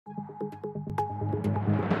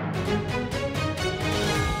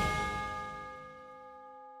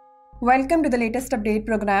Welcome to the latest update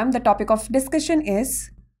program. The topic of discussion is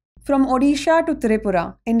From Odisha to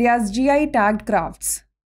Tripura, India's GI tagged crafts.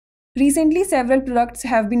 Recently, several products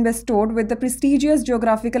have been bestowed with the prestigious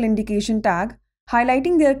Geographical Indication tag,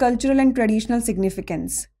 highlighting their cultural and traditional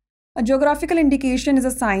significance. A geographical indication is a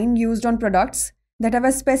sign used on products that have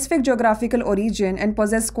a specific geographical origin and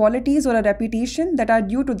possess qualities or a reputation that are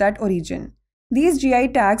due to that origin. These GI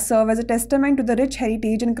tags serve as a testament to the rich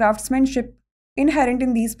heritage and craftsmanship inherent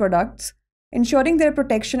in these products, ensuring their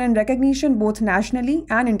protection and recognition both nationally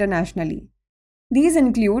and internationally. These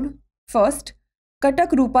include, first,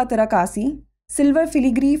 Cuttack Rupa Tarakasi, silver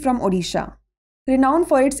filigree from Odisha. Renowned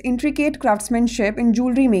for its intricate craftsmanship in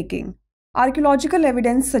jewelry making, archaeological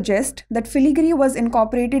evidence suggests that filigree was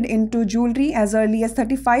incorporated into jewelry as early as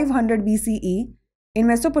 3500 BCE in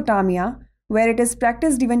Mesopotamia, where it is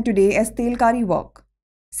practiced even today as telkari work.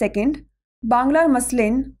 Second, Banglar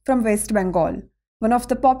muslin from West Bengal, one of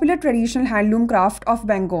the popular traditional handloom craft of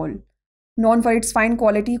Bengal. Known for its fine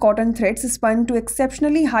quality cotton threads spun to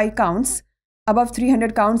exceptionally high counts, above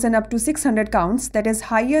 300 counts and up to 600 counts, that is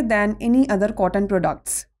higher than any other cotton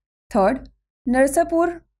products. Third,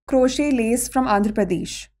 Narsapur crochet lace from Andhra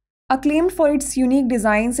Pradesh. Acclaimed for its unique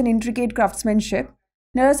designs and intricate craftsmanship,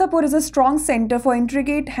 Narsapur is a strong center for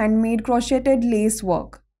intricate handmade crocheted lace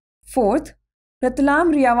work. Fourth,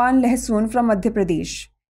 Ratlam Riyavan Lehsun from Madhya Pradesh,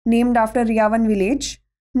 named after Riyavan village,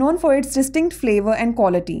 known for its distinct flavor and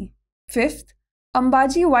quality. Fifth,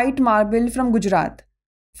 Ambaji white marble from Gujarat,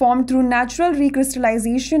 formed through natural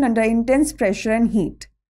recrystallization under intense pressure and heat.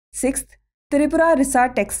 Sixth, Tripura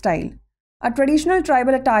Risa textile, a traditional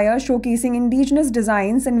tribal attire showcasing indigenous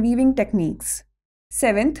designs and weaving techniques.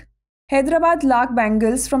 Seventh, Hyderabad Lak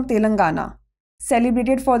bangles from Telangana,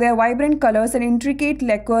 celebrated for their vibrant colors and intricate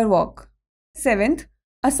lacquer work. Seventh,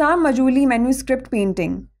 Assam Majuli manuscript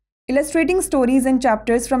painting, illustrating stories and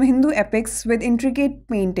chapters from Hindu epics with intricate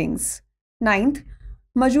paintings. Ninth,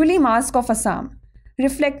 Majuli mask of Assam,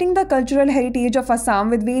 reflecting the cultural heritage of Assam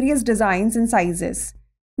with various designs and sizes,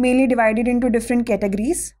 mainly divided into different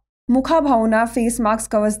categories. Mukha Bhauna face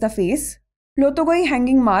mask covers the face. Lotogoi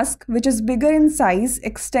hanging mask, which is bigger in size,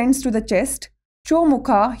 extends to the chest. Cho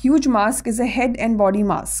Mukha huge mask is a head and body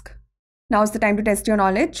mask. Now is the time to test your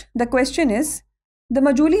knowledge. The question is, the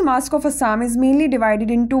Majuli mask of Assam is mainly divided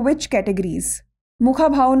into which categories? Mukha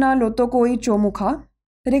Bhauna Lotokoi Cho Mukha,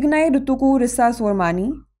 Rignai Rutuku Rissa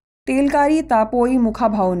Sormani, Telkari Tapoi Mukha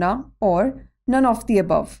Bhauna, or none of the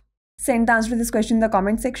above? Send the answer to this question in the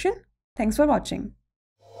comment section. Thanks for watching.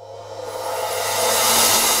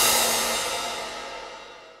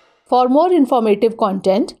 For more informative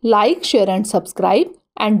content, like, share and subscribe,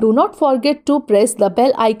 and do not forget to press the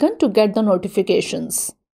bell icon to get the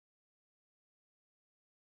notifications.